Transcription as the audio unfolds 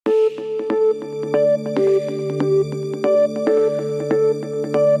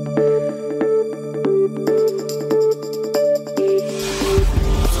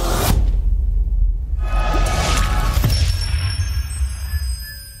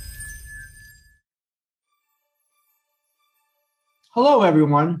Hello,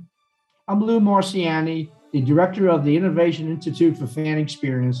 everyone. I'm Lou Marciani, the director of the Innovation Institute for Fan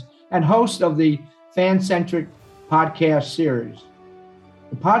Experience and host of the Fan-Centric podcast series.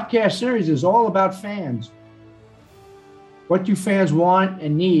 The podcast series is all about fans. What do fans want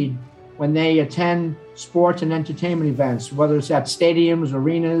and need when they attend sports and entertainment events, whether it's at stadiums,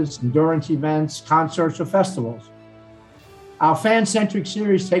 arenas, endurance events, concerts, or festivals? Our Fan-Centric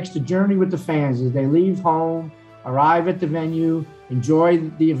series takes the journey with the fans as they leave home, arrive at the venue, enjoy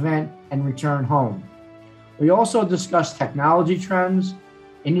the event, and return home. We also discuss technology trends,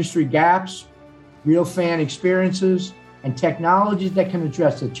 industry gaps, real fan experiences, and technologies that can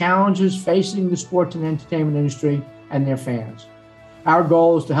address the challenges facing the sports and entertainment industry and their fans. Our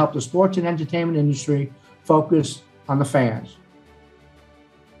goal is to help the sports and entertainment industry focus on the fans.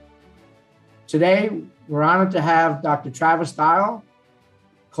 Today, we're honored to have Dr. Travis Dial,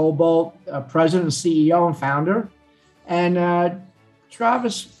 Cobalt President, CEO, and founder. And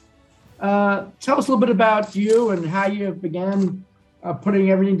Travis, tell us a little bit about you and how you began putting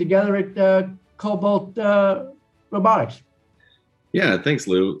everything together at Cobalt Robotics. Yeah, thanks,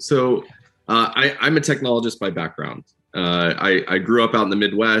 Lou. So I'm a technologist by background. I grew up out in the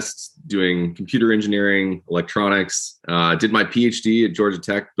Midwest doing computer engineering, electronics, did my PhD at Georgia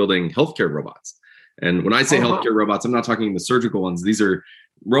Tech building healthcare robots. And when I say healthcare robots, I'm not talking the surgical ones. These are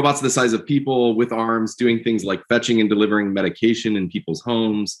robots the size of people with arms doing things like fetching and delivering medication in people's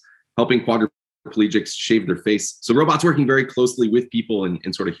homes, helping quadriplegics shave their face. So robots working very closely with people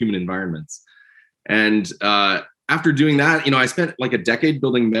in sort of human environments. And after doing that, I spent like a decade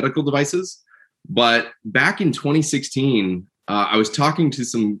building medical devices. But back in 2016, I was talking to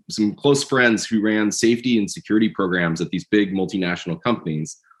some close friends who ran safety and security programs at these big multinational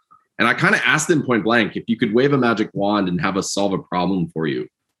companies. And I kind of asked them point blank, if you could wave a magic wand and have us solve a problem for you,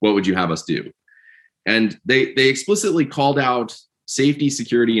 what would you have us do? And they explicitly called out safety,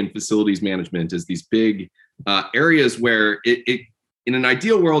 security, and facilities management as these big areas where it in an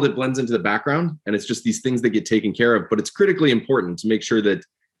ideal world, it blends into the background and it's just these things that get taken care of. But it's critically important to make sure that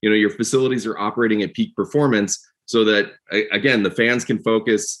your facilities are operating at peak performance so that, again, the fans can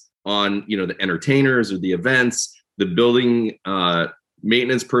focus on the entertainers or the events, the building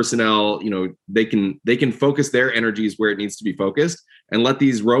maintenance personnel, they can focus their energies where it needs to be focused and let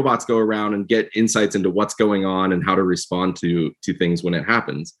these robots go around and get insights into what's going on and how to respond to things when it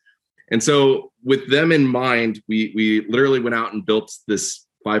happens. And so with them in mind, we literally went out and built this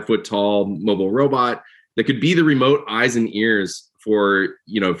 5-foot tall mobile robot that could be the remote eyes and ears for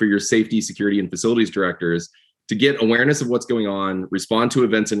your safety, security, and facilities directors to get awareness of what's going on, respond to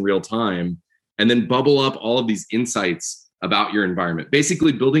events in real time, and then bubble up all of these insights about your environment,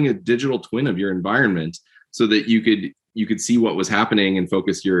 basically building a digital twin of your environment so that you could see what was happening and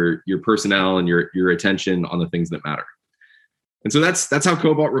focus your personnel and your attention on the things that matter. And so that's how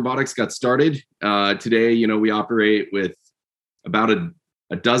Cobalt Robotics got started. Today, we operate with about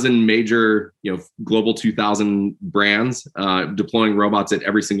a dozen major, global 2000 brands, deploying robots at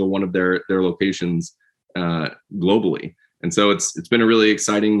every single one of their locations globally. And so it's been a really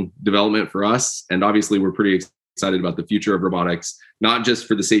exciting development for us. And obviously we're pretty excited about the future of robotics, not just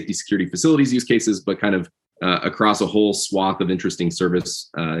for the safety, security, facilities use cases, but kind of across a whole swath of interesting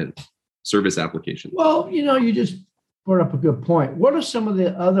service applications. Well, you just brought up a good point. What are some of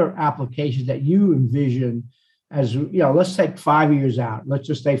the other applications that you envision as, let's take 5 years out. Let's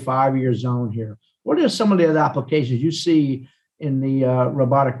just say 5-year zone here. What are some of the other applications you see in the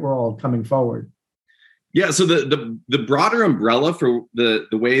robotic world coming forward? Yeah, so the broader umbrella for the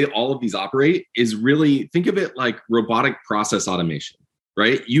way all of these operate is really, think of it like robotic process automation,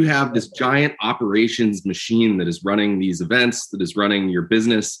 right? You have this giant operations machine that is running these events, that is running your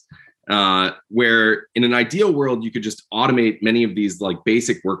business, where in an ideal world, you could just automate many of these like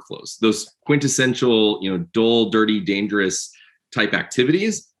basic workflows, those quintessential, dull, dirty, dangerous type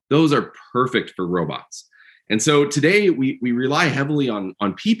activities. Those are perfect for robots. And so today we rely heavily on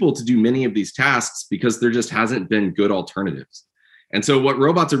people to do many of these tasks because there just hasn't been good alternatives. And so what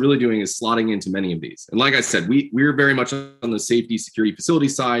robots are really doing is slotting into many of these. And like I said, we're very much on the safety, security, facility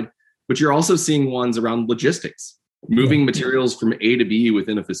side, but you're also seeing ones around logistics, moving materials from A to B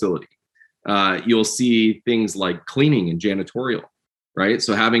within a facility. You'll see things like cleaning and janitorial, right?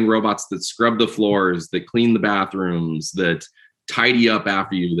 So having robots that scrub the floors, that clean the bathrooms, that tidy up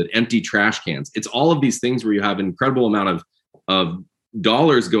after you, that empty trash cans. It's all of these things where you have an incredible amount of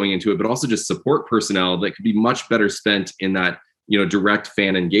dollars going into it, but also just support personnel that could be much better spent in that, direct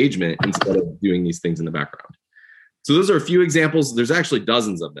fan engagement instead of doing these things in the background. So those are a few examples. There's actually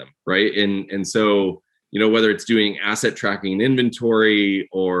dozens of them, right? And so, whether it's doing asset tracking and inventory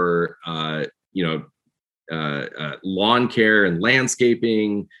or, lawn care and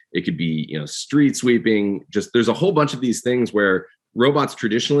landscaping. It could be, street sweeping. Just there's a whole bunch of these things where robots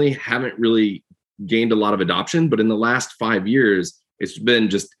traditionally haven't really gained a lot of adoption, but in the last 5 years, it's been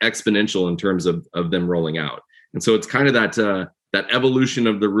just exponential in terms of them rolling out. And so it's kind of that evolution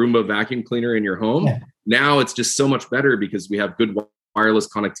of the Roomba vacuum cleaner in your home. Yeah. Now it's just so much better because we have good wireless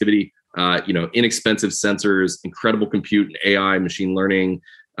connectivity, inexpensive sensors, incredible compute and AI, machine learning,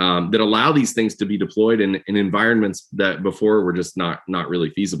 that allow these things to be deployed in environments that before were just not really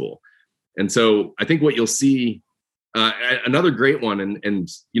feasible. And so I think what you'll see, another great one, and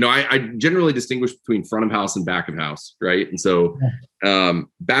I generally distinguish between front of house and back of house, right? And so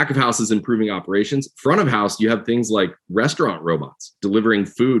back of house is improving operations. Front of house, you have things like restaurant robots delivering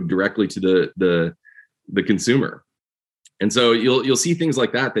food directly to the consumer. And so you'll see things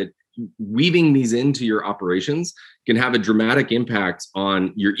like that weaving these into your operations can have a dramatic impact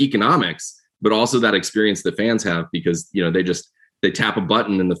on your economics, but also that experience that fans have because they tap a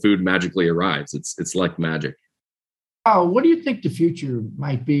button and the food magically arrives. It's like magic. Oh, what do you think the future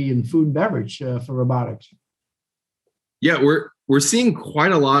might be in food and beverage for robotics? Yeah, we're seeing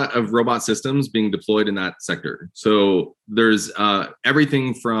quite a lot of robot systems being deployed in that sector. So there's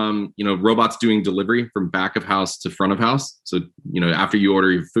everything from robots doing delivery from back of house to front of house. So after you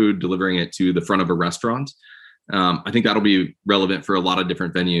order your food, delivering it to the front of a restaurant. I think that'll be relevant for a lot of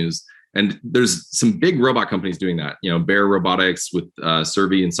different venues. And there's some big robot companies doing that. Bear Robotics with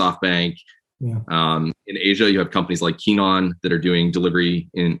Servi and SoftBank. Yeah. In Asia, you have companies like Keenon that are doing delivery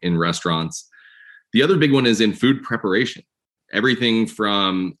in restaurants. The other big one is in food preparation. Everything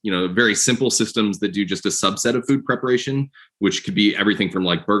from, very simple systems that do just a subset of food preparation, which could be everything from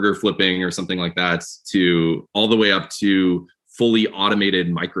like burger flipping or something like that to all the way up to fully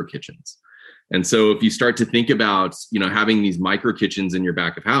automated micro kitchens. And so if you start to think about, having these micro kitchens in your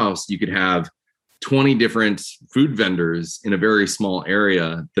back of house, you could have 20 different food vendors in a very small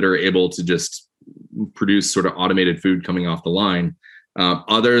area that are able to just produce sort of automated food coming off the line.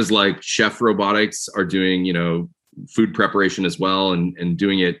 Others like Chef Robotics are doing, food preparation as well and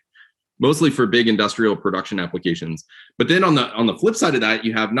doing it mostly for big industrial production applications. But then on the flip side of that,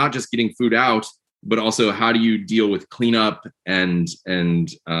 you have not just getting food out, but also how do you deal with cleanup and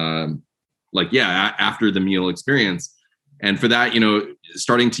after the meal experience. And for that,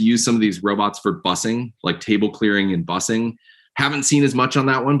 starting to use some of these robots for busing, like table clearing and busing. Haven't seen as much on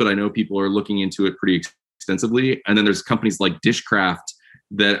that one, but I know people are looking into it pretty extensively. And then there's companies like Dishcraft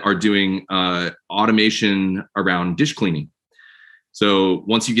that are doing automation around dish cleaning. So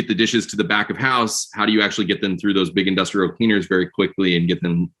once you get the dishes to the back of house, how do you actually get them through those big industrial cleaners very quickly and get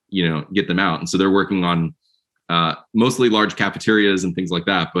them out? And so they're working on mostly large cafeterias and things like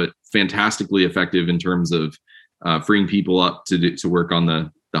that, but fantastically effective in terms of freeing people up to work on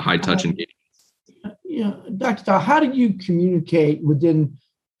the high touch engagement. Dr. Dahl, how do you communicate within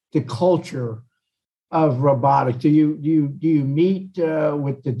the culture of robotics? Do you meet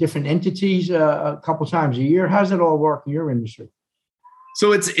with the different entities a couple times a year? How does it all work in your industry?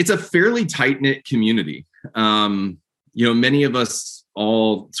 So it's a fairly tight-knit community. Many of us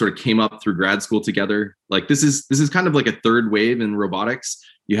all sort of came up through grad school together. Like this is kind of like a third wave in robotics.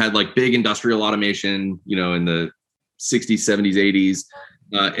 You had like big industrial automation, in the 60s, 70s, 80s.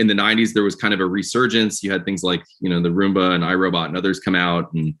 In the 90s, there was kind of a resurgence. You had things like, the Roomba and iRobot and others come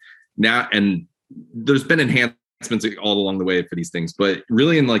out. And there's been enhancements all along the way for these things. But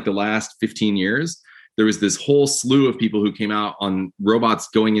really in like the last 15 years, there was this whole slew of people who came out on robots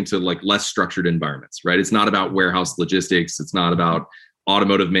going into like less structured environments, right? It's not about warehouse logistics. It's not about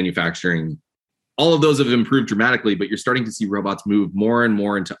automotive manufacturing. All of those have improved dramatically, but you're starting to see robots move more and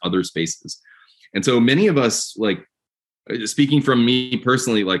more into other spaces. And so many of us, like speaking from me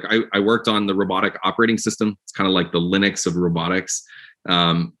personally, like I worked on the robotic operating system. It's kind of like the Linux of robotics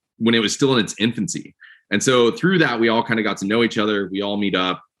when it was still in its infancy. And so through that, we all kind of got to know each other. We all meet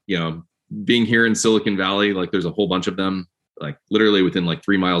up, being here in Silicon Valley, like there's a whole bunch of them, like literally within like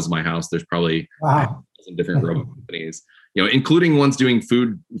 3 miles of my house, there's probably some different robot companies, including ones doing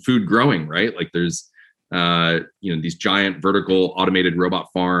food growing, right? Like there's, these giant vertical automated robot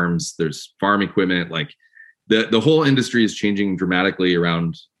farms, there's farm equipment, like the whole industry is changing dramatically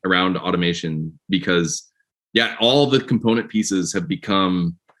around automation because all the component pieces have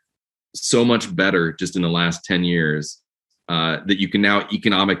become so much better just in the last 10 years. That you can now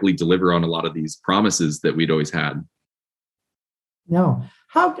economically deliver on a lot of these promises that we'd always had. No,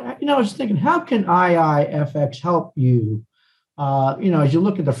 I was thinking, how can IIFX help you? As you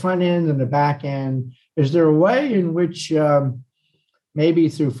look at the front end and the back end, is there a way in which maybe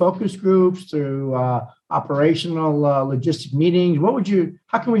through focus groups, through operational logistic meetings,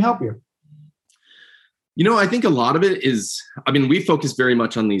 how can we help you? I think a lot of it is, we focus very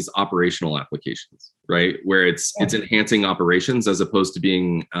much on these operational applications, right? Where it's enhancing operations as opposed to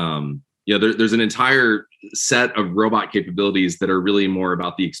being, there's an entire set of robot capabilities that are really more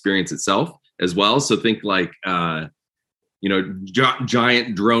about the experience itself as well. So think like,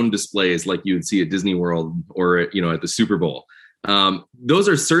 giant drone displays like you would see at Disney World or, at the Super Bowl. Those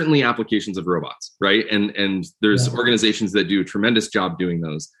are certainly applications of robots, right? And there's organizations that do a tremendous job doing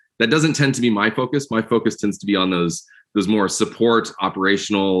those. That doesn't tend to be my focus. My focus tends to be on those more support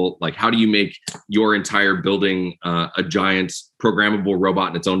operational, like how do you make your entire building a giant programmable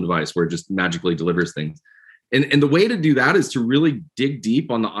robot in its own device where it just magically delivers things. And the way to do that is to really dig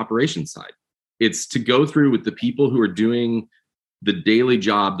deep on the operations side. It's to go through with the people who are doing the daily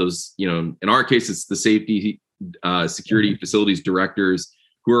job, those, in our case, it's the safety, security facilities directors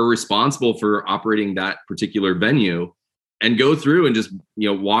who are responsible for operating that particular venue, and go through and just,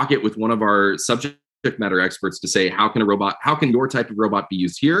 walk it with one of our subject matter experts to say, how can your type of robot be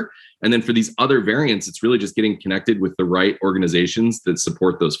used here? And then for these other variants, it's really just getting connected with the right organizations that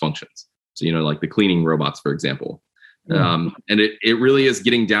support those functions. So, like the cleaning robots, for example. And it really is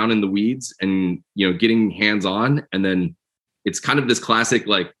getting down in the weeds and, getting hands-on. And then it's kind of this classic,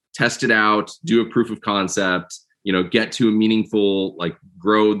 like, test it out, do a proof of concept, get to a meaningful, like,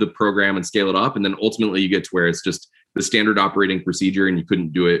 grow the program and scale it up. And then ultimately you get to where it's just the standard operating procedure and you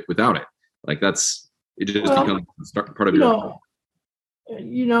couldn't do it without it. Like it just becomes part of your.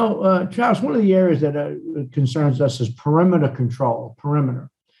 Travis, one of the areas that concerns us is perimeter control,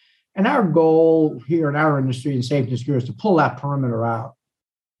 And our goal here in our industry in safety and security is to pull that perimeter out.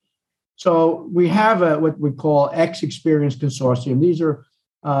 So we have what we call X-Experience Consortium. These are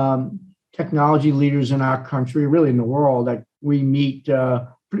technology leaders in our country, really in the world, that we meet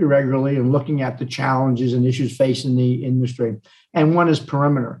pretty regularly and looking at the challenges and issues facing the industry. And one is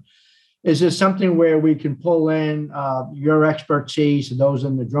perimeter. Is this something where we can pull in your expertise, those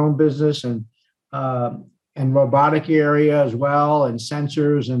in the drone business and robotic area as well, and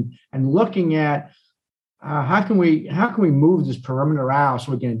sensors, and looking at how can we move this perimeter out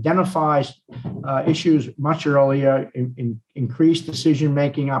so we can identify issues much earlier, increase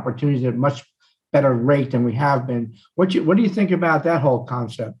decision-making opportunities at much better rate than we have been. What do you think about that whole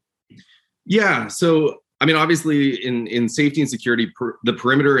concept? Yeah. So, obviously in safety and security, the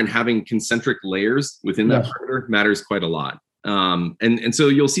perimeter and having concentric layers within that perimeter matters quite a lot. And so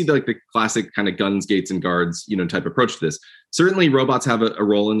you'll see the classic kind of guns, gates, and guards, type approach to this. Certainly robots have a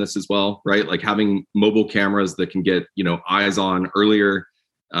role in this as well, right? Like having mobile cameras that can get, eyes on earlier,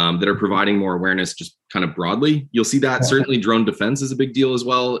 that are providing more awareness just kind of broadly. You'll see that. Certainly drone defense is a big deal as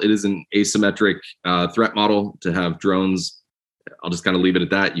well. It is an asymmetric threat model to have drones. I'll just kind of leave it at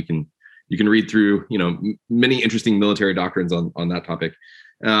that. You can read through, many interesting military doctrines on that topic.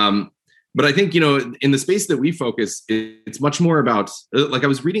 But I think, in the space that we focus, it's much more about, like I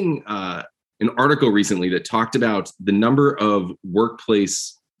was reading an article recently that talked about the number of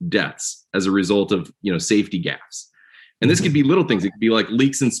workplace deaths as a result of, safety gaffes. And this could be little things. It could be like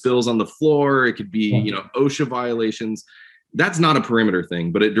leaks and spills on the floor. It could be, OSHA violations. That's not a perimeter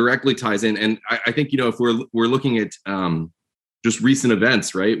thing, but it directly ties in. And I think, if we're looking at just recent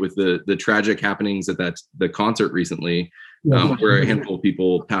events, right, with the tragic happenings at the concert recently, where a handful of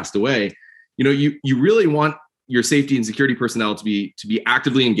people passed away, you really want your safety and security personnel to be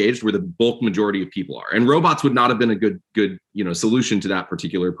actively engaged where the bulk majority of people are. And robots would not have been a good solution to that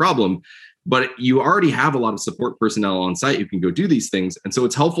particular problem. But you already have a lot of support personnel on site who can go do these things. And so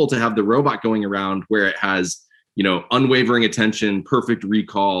it's helpful to have the robot going around where it has, unwavering attention, perfect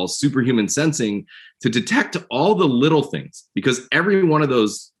recall, superhuman sensing to detect all the little things, because every one of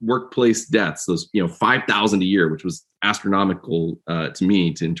those workplace deaths, those, 5,000 a year, which was astronomical to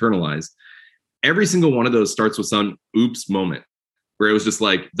me to internalize, every single one of those starts with some oops moment where it was just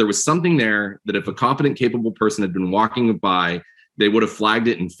like, there was something there that if a competent, capable person had been walking by, they would have flagged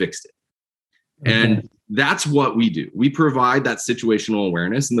it and fixed it. And that's what we do. We provide that situational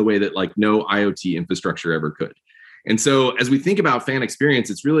awareness in the way that like no IoT infrastructure ever could. And so as we think about fan experience,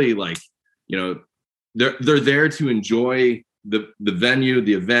 it's really like, they're there to enjoy the venue,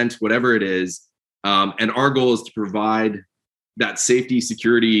 the event, whatever it is. And our goal is to provide that safety,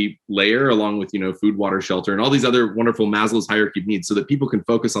 security layer along with, food, water, shelter, and all these other wonderful Maslow's hierarchy of needs so that people can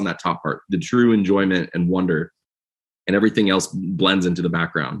focus on that top part, the true enjoyment and wonder, and everything else blends into the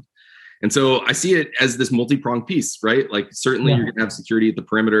background. And so I see it as this multi-pronged piece, right? Like certainly you're going to have security at the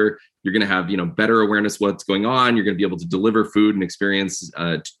perimeter. You're going to have, better awareness of what's going on. You're going to be able to deliver food and experience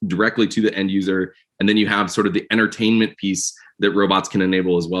directly to the end user. And then you have sort of the entertainment piece that robots can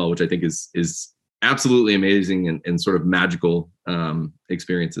enable as well, which I think is absolutely amazing and sort of magical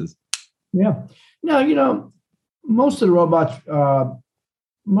experiences. Yeah. Now, most of the robots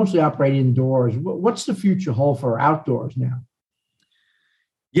mostly operate indoors. What's the future hold for outdoors now?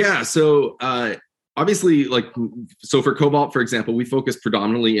 Yeah. So obviously, so for Cobalt, for example, we focus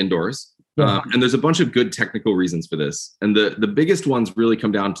predominantly indoors. Yeah. And there's a bunch of good technical reasons for this. And the biggest ones really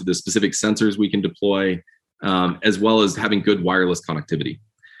come down to the specific sensors we can deploy, as well as having good wireless connectivity.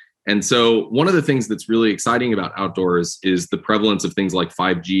 And so one of the things that's really exciting about outdoors is the prevalence of things like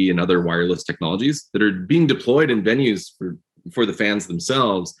 5G and other wireless technologies that are being deployed in venues for the fans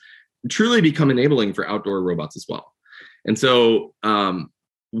themselves, truly become enabling for outdoor robots as well. And so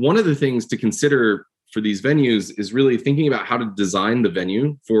one of the things to consider for these venues is really thinking about how to design the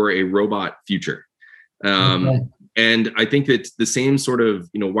venue for a robot future. Okay. And I think that the same sort of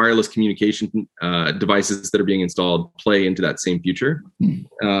wireless communication devices that are being installed play into that same future.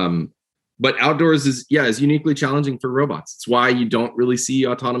 But outdoors is uniquely challenging for robots. It's why you don't really see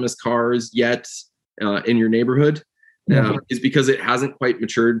autonomous cars yet in your neighborhood, is because it hasn't quite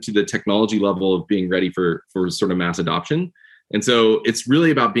matured to the technology level of being ready for sort of mass adoption. And so it's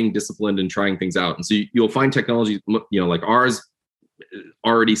really about being disciplined and trying things out. And so you'll find technology, like ours,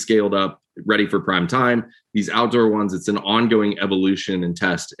 already scaled up, ready for prime time. These outdoor ones, it's an ongoing evolution and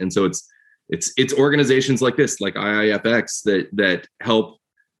test. And so it's organizations like this, like IIFX, that help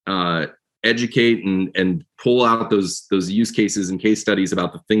educate and pull out those use cases and case studies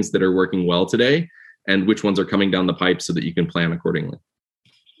about the things that are working well today and which ones are coming down the pipe so that you can plan accordingly.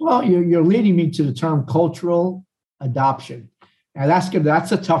 Well, you're leading me to the term cultural adoption. Now that's good.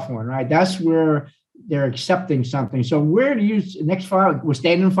 That's a tough one, right? That's where they're accepting something. So where do you we're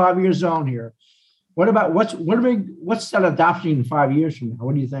staying in 5 year zone here. What about what's that adoption in 5 years from now?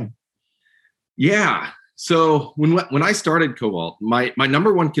 What do you think? Yeah. So when I started Cobalt, my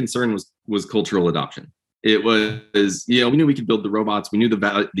number one concern was cultural adoption. It was, we knew we could build the robots. We knew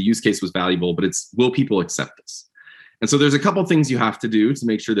the use case was valuable, but it's, will people accept this? And so there's a couple things you have to do to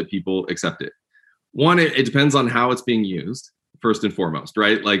make sure that people accept it. One, it depends on how it's being used, first and foremost,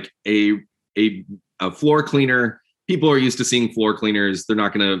 right? Like a floor cleaner, people are used to seeing floor cleaners. They're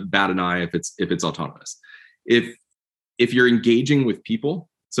not going to bat an eye if it's autonomous. If you're engaging with people,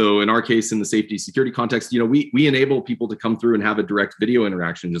 so in our case, in the safety security context, we enable people to come through and have a direct video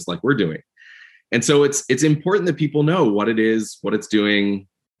interaction, just like we're doing. And so it's important that people know what it is, what it's doing,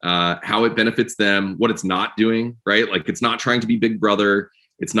 how it benefits them, what it's not doing, right? Like it's not trying to be Big Brother.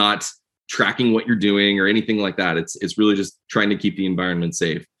 It's not tracking what you're doing or anything like that. It's really just trying to keep the environment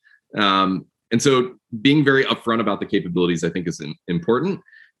safe. And so being very upfront about the capabilities, I think, is important.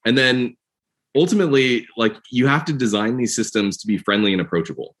 And then ultimately, like, you have to design these systems to be friendly and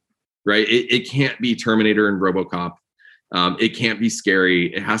approachable, right? It can't be Terminator and RoboCop. It can't be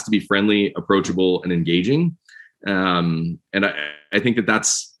scary. It has to be friendly, approachable, and engaging. And I think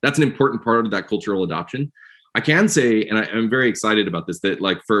that's an important part of that cultural adoption. I can say, and I'm very excited about this, that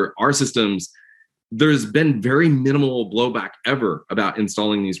like for our systems, there's been very minimal blowback ever about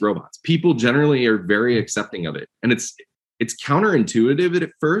installing these robots. People generally are very accepting of it. And it's counterintuitive at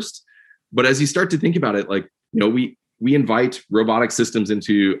first, but as you start to think about it, like, we invite robotic systems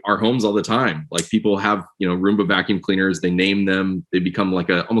into our homes all the time. Like people have, Roomba vacuum cleaners, they name them, they become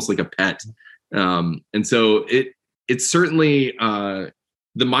almost like a pet. And so it's certainly,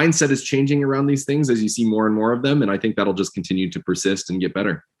 the mindset is changing around these things as you see more and more of them. And I think that'll just continue to persist and get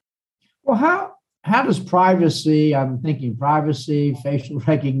better. Well, how does privacy, I'm thinking privacy, facial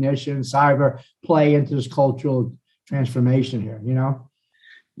recognition, cyber play into this cultural transformation here,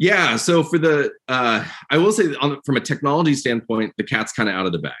 Yeah. So for I will say from a technology standpoint, the cat's kind of out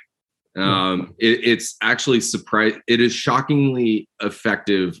of the bag. It's actually it is shockingly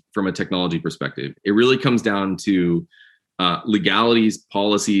effective from a technology perspective. It really comes down to legalities,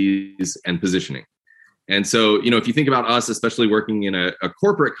 policies, and positioning. And so, if you think about us, especially working in a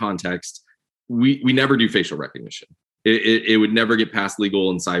corporate context, we never do facial recognition. It would never get past legal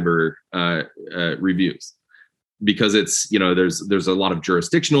and cyber reviews because it's, there's a lot of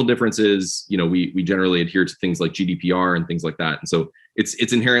jurisdictional differences. We generally adhere to things like GDPR and things like that. And so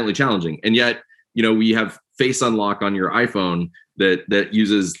it's inherently challenging. And yet, we have face unlock on your iPhone that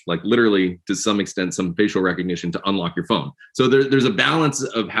uses like literally to some extent some facial recognition to unlock your phone. So there's a balance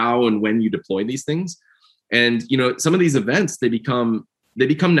of how and when you deploy these things. And some of these events, they become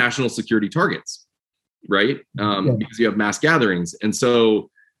national security targets, right? Because you have mass gatherings. And so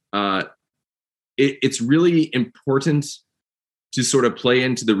it's really important to sort of play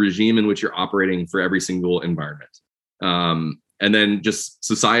into the regime in which you're operating for every single environment. And then just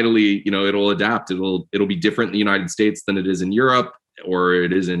societally, it'll adapt. It'll be different in the United States than it is in Europe or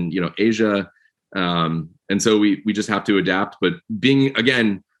it is in, Asia. And so we just have to adapt. But being,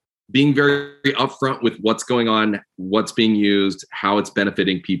 again, being very upfront with what's going on, what's being used, how it's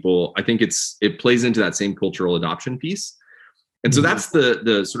benefiting people. I think it plays into that same cultural adoption piece. And so that's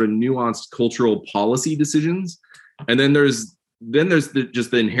the sort of nuanced cultural policy decisions. And then there's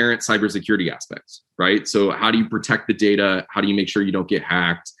just the inherent cybersecurity aspects, right? So how do you protect the data? How do you make sure you don't get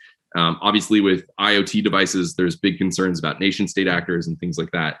hacked? Obviously, with IoT devices, there's big concerns about nation state actors and things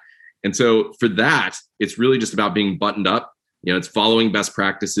like that. And so for that, it's really just about being buttoned up. It's following best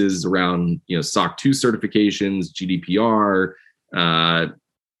practices around, SOC 2 certifications, GDPR.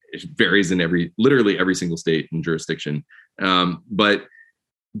 It varies in literally every single state and jurisdiction. But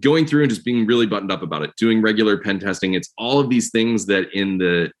going through and just being really buttoned up about it, doing regular pen testing, it's all of these things that in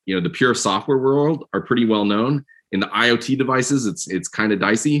the pure software world are pretty well known. In the IoT devices, it's kind of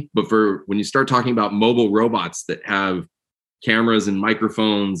dicey. But for when you start talking about mobile robots that have cameras and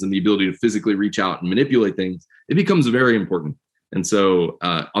microphones and the ability to physically reach out and manipulate things, it becomes very important. And so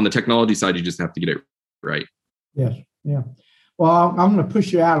on the technology side, you just have to get it right. Yes. Yeah. Well, I'm going to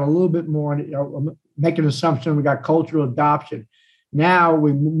push you out a little bit more. Make an assumption we got cultural adoption. Now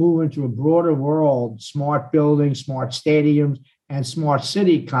we move into a broader world, smart buildings, smart stadiums, and smart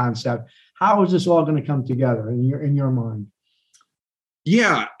city concept. How is this all going to come together in your mind?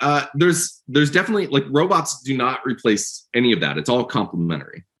 Yeah, there's definitely, like, robots do not replace any of that. It's all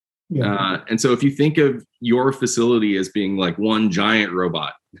complementary. Yeah. And so if you think of your facility as being like one giant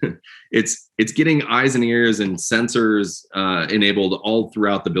robot, it's getting eyes and ears and sensors enabled all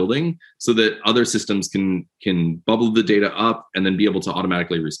throughout the building so that other systems can bubble the data up and then be able to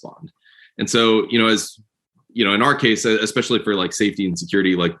automatically respond. And so, as in our case, especially for like safety and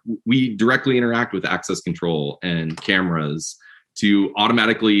security, like we directly interact with access control and cameras to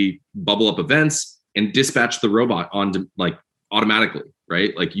automatically bubble up events and dispatch the robot on like automatically,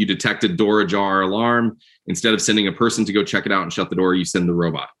 right? Like you detect a door ajar alarm, instead of sending a person to go check it out and shut the door, you send the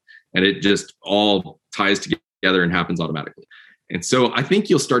robot, and it just all ties together and happens automatically. And so I think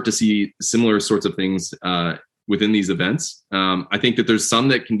you'll start to see similar sorts of things within these events. I think that there's some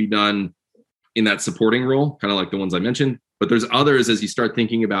that can be done in that supporting role, kind of like the ones I mentioned, but there's others as you start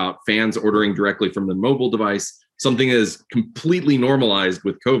thinking about fans ordering directly from the mobile device, something that is completely normalized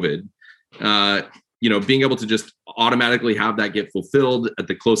with COVID. Being able to just automatically have that get fulfilled at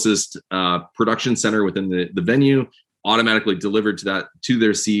the closest production center within the venue, automatically delivered to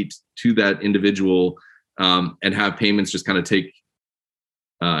their seat, to that individual, and have payments just kind of take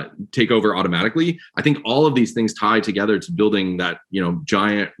over automatically. I think all of these things tie together to building that,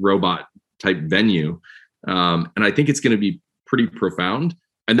 giant robot type venue. And I think it's going to be pretty profound.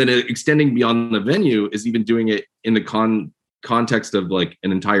 And then extending beyond the venue is even doing it in the context of like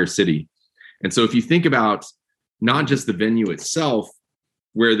an entire city. And so if you think about not just the venue itself,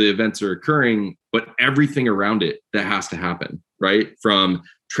 where the events are occurring, but everything around it that has to happen, right? From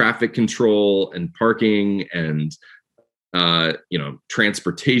traffic control and parking and,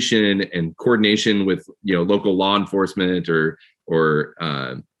 transportation and coordination with, local law enforcement or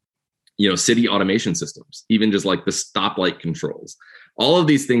city automation systems, even just like the stoplight controls. All of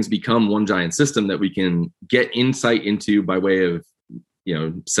these things become one giant system that we can get insight into by way of,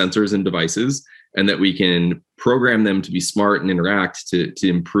 sensors and devices, and that we can program them to be smart and interact to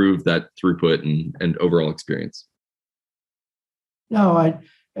improve that throughput and overall experience. No,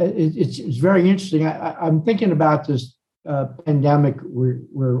 it's very interesting. I'm thinking about this pandemic.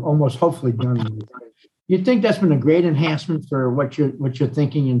 We're almost hopefully done with. You think that's been a great enhancement for what you're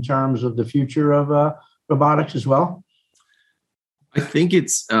thinking in terms of the future of robotics as well? I think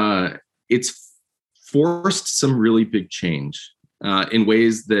it's forced some really big change in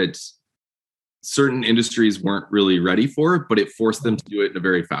ways that certain industries weren't really ready for, but it forced them to do it in a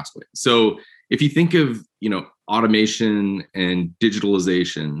very fast way. So if you think of, automation and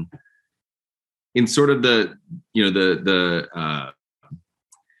digitalization in sort of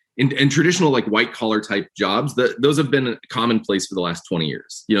in traditional like white collar type jobs, those have been commonplace for the last 20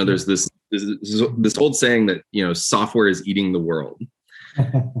 years. There's this old saying that, software is eating the world.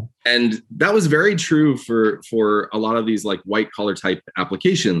 And that was very true for a lot of these like white collar type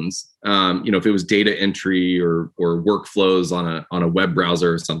applications. If it was data entry or workflows on a web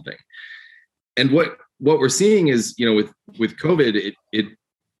browser or something. And what we're seeing is, with COVID, it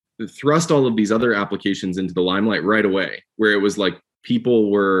thrust all of these other applications into the limelight right away, where it was like people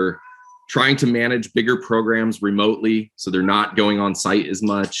were trying to manage bigger programs remotely, so they're not going on site as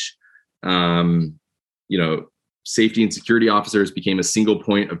much. Safety and security officers became a single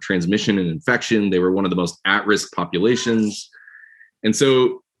point of transmission and infection. They were one of the most at-risk populations. And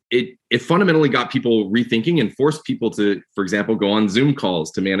so it fundamentally got people rethinking and forced people to, for example, go on Zoom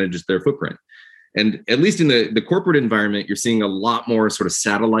calls to manage their footprint. And at least in the corporate environment, you're seeing a lot more sort of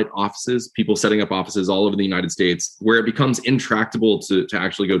satellite offices, people setting up offices all over the United States, where it becomes intractable to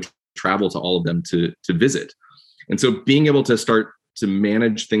actually go travel to all of them to visit. And so being able to start to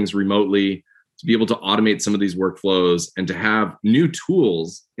manage things remotely, to be able to automate some of these workflows, and to have new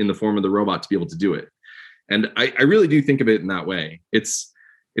tools in the form of the robot to be able to do it. And I really do think of it in that way.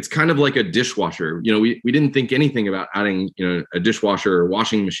 It's kind of like a dishwasher. We didn't think anything about adding, a dishwasher or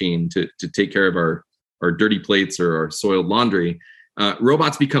washing machine to take care of our dirty plates or our soiled laundry.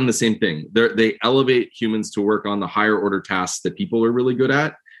 Robots become the same thing. They elevate humans to work on the higher order tasks that people are really good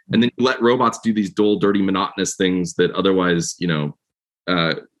at. And then you let robots do these dull, dirty, monotonous things that otherwise,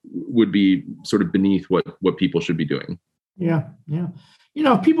 would be sort of beneath what people should be doing. Yeah.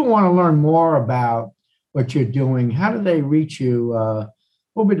 If people want to learn more about what you're doing, how do they reach you?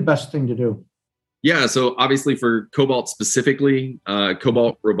 What would be the best thing to do? Yeah, so obviously for Cobalt specifically,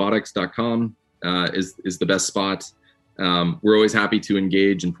 cobaltrobotics.com is the best spot. We're always happy to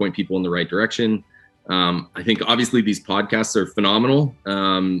engage and point people in the right direction. I think obviously these podcasts are phenomenal.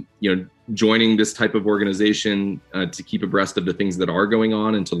 Joining this type of organization to keep abreast of the things that are going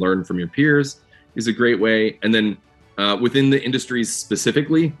on and to learn from your peers is a great way. And then within the industries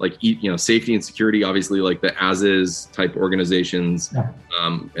specifically, like safety and security, obviously like the as-is type organizations,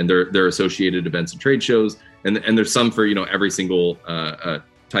 and their associated events and trade shows, and there's some for every single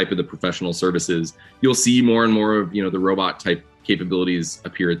type of the professional services. You'll see more and more of the robot type capabilities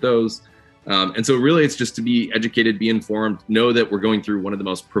appear at those. And so really it's just to be educated, be informed, know that we're going through one of the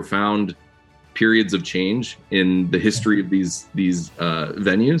most profound periods of change in the history of these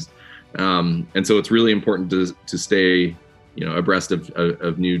venues. And so it's really important to stay, abreast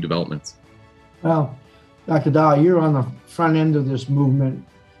of new developments. Well, Dr. Dahl, you're on the front end of this movement,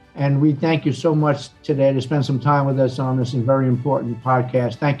 and we thank you so much today to spend some time with us on this very important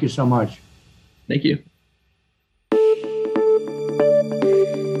podcast. Thank you so much. Thank you.